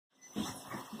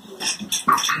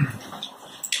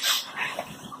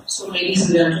So, ladies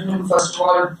and gentlemen, first of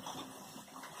all,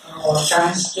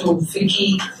 thanks to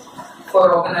FICCI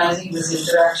for organizing this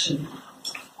interaction,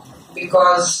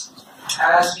 because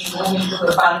as we move into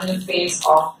the final phase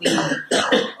of the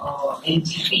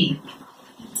NTP,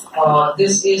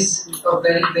 this is a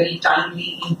very, very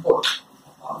timely input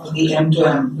of the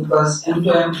M2M, because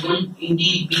M2M will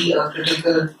indeed be a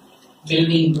critical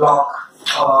building block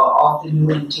of the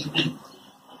new NTP.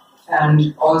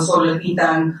 And also let me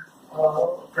thank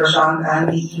Prashant and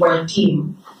the EY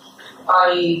team.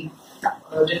 I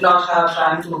did not have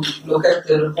time to look at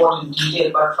the report in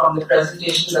detail, but from the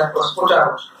presentation that was put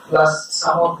out, plus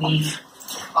some of the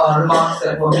remarks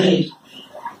that were made,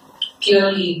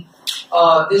 clearly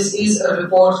this is a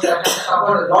report that has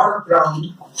covered a lot of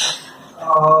ground,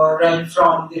 right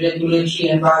from the regulatory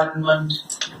environment,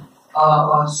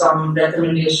 some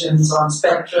recommendations on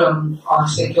spectrum, on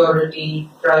security,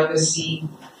 privacy,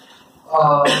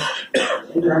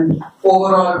 and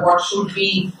overall what should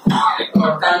be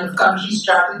a kind of country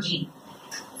strategy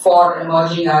for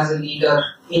emerging as a leader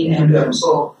in M2M.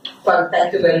 So,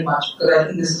 thank you very much, because I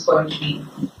think this is going to be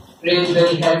really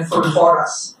very helpful for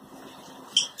us.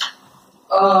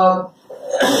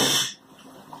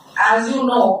 As you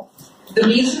know, the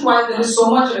reason why there is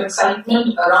so much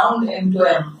excitement around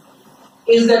M2M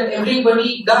is that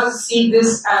everybody does see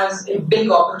this as a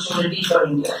big opportunity for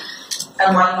India.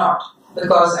 And why not?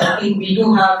 Because I think we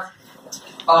do have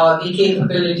the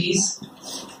capabilities,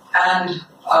 and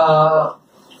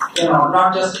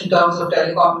not just in terms of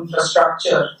telecom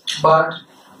infrastructure, but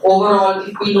overall,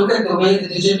 if we look at the way the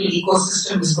digital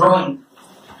ecosystem is growing,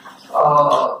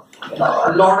 a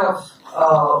lot of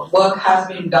work has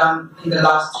been done in the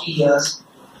last 3 years,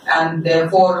 and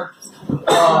therefore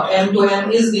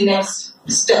M2M is the next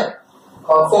step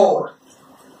forward.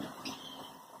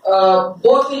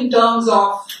 Both in terms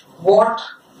of what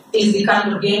is the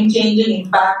kind of game-changing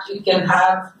impact it can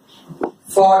have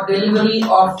for delivery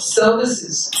of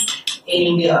services in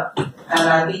India, and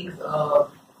I think a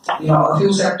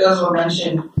few sectors were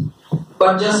mentioned.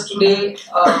 But just today,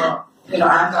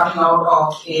 I'm coming out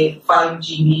of a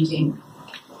 5G meeting,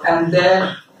 and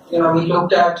there, we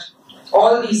looked at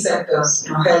all these sectors: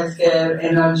 healthcare,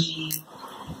 energy,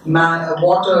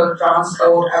 water,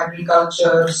 transport,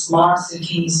 agriculture, smart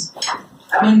cities.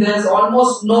 I mean, there's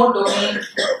almost no domain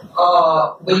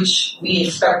which we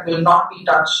expect will not be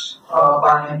touched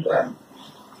by M2M.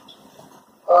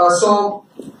 So,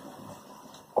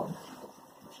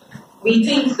 we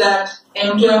think that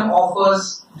M2M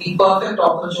offers the perfect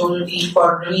opportunity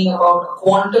for bringing about a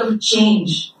quantum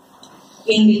change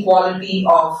in the quality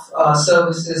of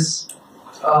services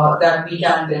that we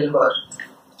can deliver.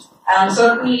 And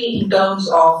certainly in terms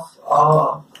of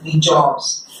the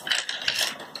jobs.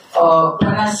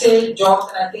 When I say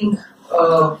jobs, and I think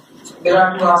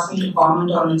Virat asked me to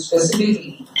comment on it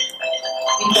specifically,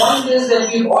 the point is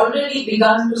that we've already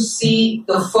begun to see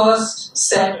the first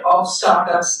set of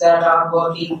startups that are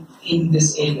working in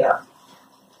this area.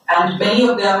 And many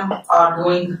of them are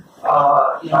doing,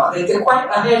 they're quite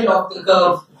ahead of the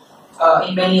curve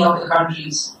in many of the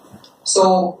countries.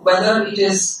 So whether it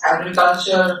is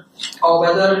agriculture or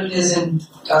whether it is in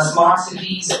smart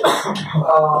cities,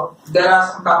 there are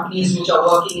some companies which are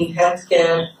working in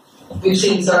healthcare. We've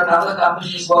seen certain other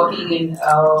companies working in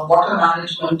water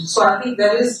management. So I think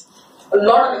there is a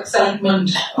lot of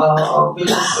excitement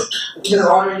which is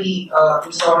already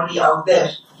out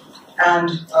there, and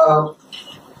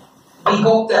we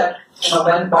hope that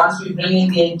once we bring in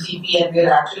the NTP and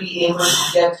we're actually able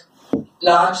to get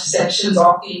large sections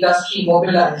of the industry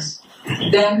mobilized,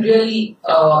 then really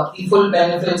the full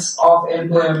benefits of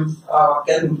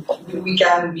M2M we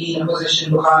can be in a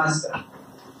position to harness them.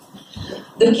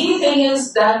 The key thing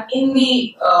is that in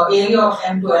the area of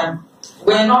M2M,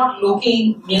 we're not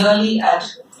looking merely at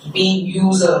being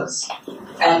users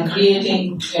and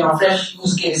creating fresh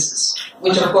use cases,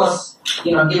 which of course,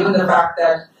 given the fact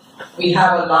that we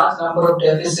have a large number of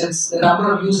deficits, the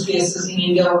number of use cases in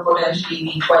India would potentially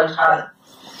be quite high.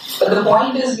 But the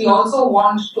point is, we also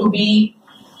want to be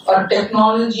a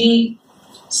technology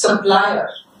supplier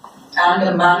and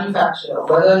a manufacturer,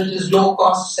 whether it is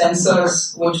low-cost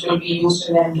sensors which will be used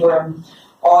in M2M,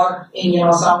 or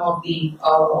in some of the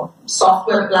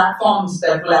software platforms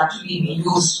that will actually be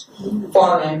used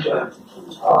for M2M.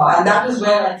 And that is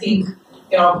where I think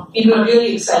people are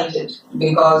really excited,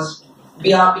 because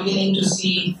we are beginning to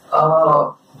see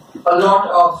a lot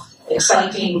of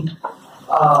exciting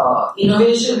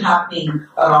innovation happening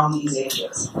around these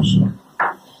areas.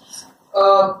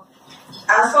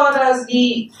 As far as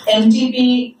the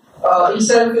NTP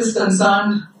itself is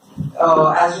concerned,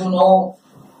 as you know,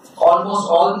 almost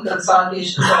all the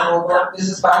consultations are over. This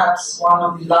is perhaps one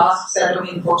of the last set of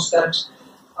inputs that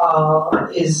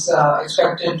is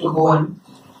expected to go in.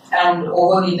 And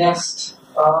over the next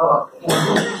 2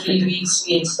 to 3 weeks,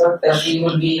 we expect that we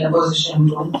will be in a position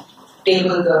to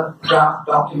table the draft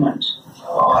document.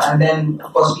 And then,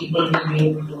 of course, people will be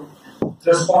able to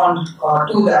respond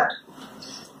to that.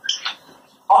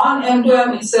 On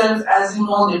M2M itself, as you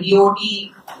know, the DOT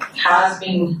has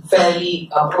been fairly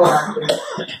proactive.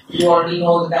 You already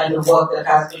know the kind of work that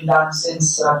has been done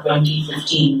since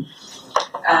 2015.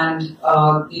 And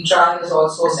the TRI has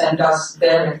also sent us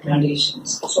their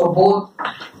recommendations. So both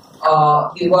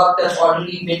the work that's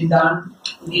already been done,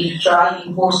 the TRI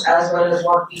inputs, as well as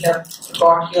what we have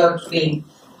got here today,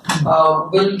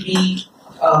 will be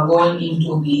going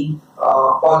into the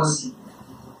policy.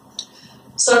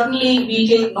 Certainly, we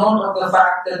take note of the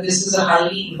fact that this is a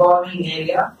highly evolving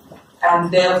area, and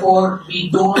therefore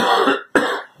we do not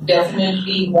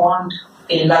definitely want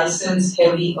a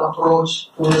license-heavy approach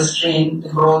to restrain the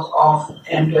growth of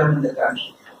M2M in the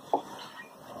country.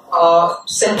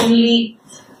 Secondly,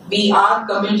 we are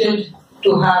committed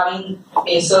to having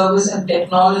a service and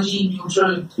technology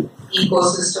neutral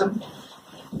ecosystem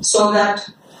so that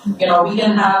we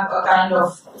can have a kind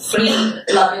of free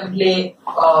plug-and-play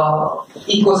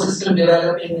ecosystem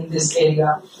developing in this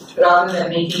area rather than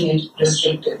making it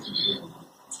restrictive.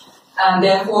 And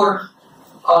therefore,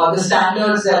 the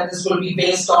standards that this will be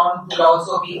based on will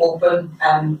also be open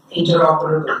and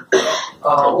interoperable.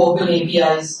 Open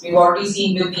APIs. We've already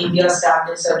seen with the India Stack,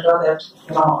 etc., that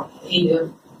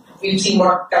we've seen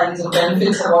what kinds of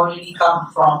benefits have already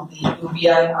come from the UBI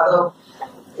and other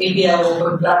API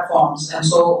open platforms. And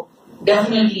so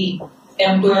definitely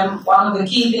M2M, one of the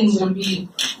key things will be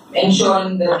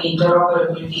ensuring that the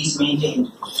interoperability is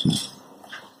maintained.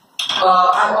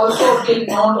 I also take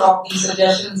note of the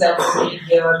suggestions that were made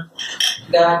here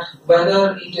that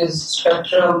whether it is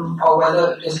spectrum or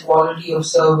whether it is quality of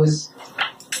service,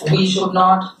 we should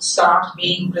not start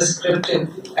being prescriptive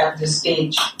at this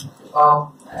stage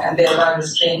and thereby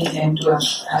restraining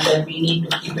M2M, and that we need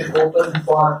to keep it open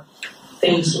for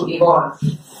things to evolve.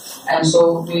 And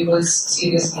so we will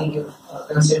seriously give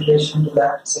consideration to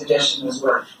that suggestion as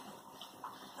well.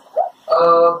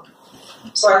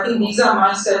 So I think these are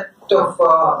my set of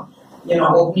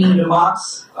opening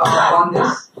remarks on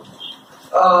this.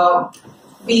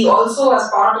 We also, as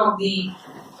part of the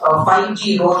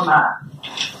 5G roadmap,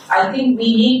 I think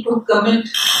we need to commit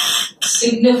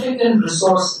significant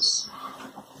resources,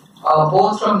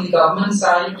 both from the government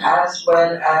side as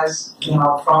well as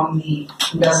from the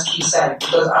industry side,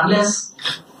 because unless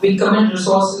we commit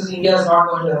resources, India is not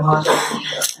going to emerge as a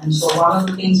leader. And so one of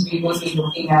the things we will be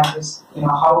looking at is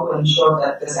how to ensure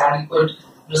that there's adequate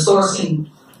resourcing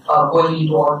going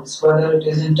into all this, whether it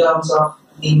is in terms of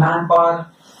the manpower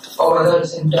or whether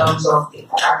it's in terms of the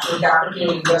actual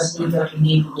capital investment that we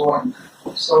need to go in.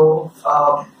 So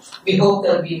we hope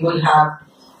that we will have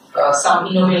some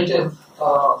innovative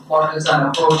models and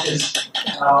approaches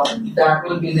that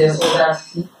will be there, so that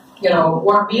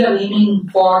what we are aiming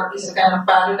for is a kind of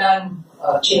paradigm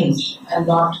change and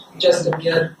not just a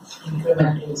mere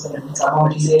incrementalism in some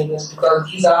of these areas, because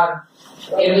these are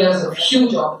areas of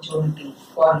huge opportunity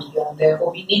for India, and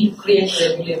therefore we need to create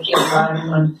a regulatory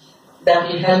environment that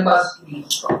will help us to be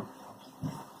strong.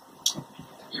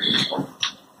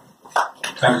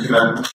 Thank you, madam.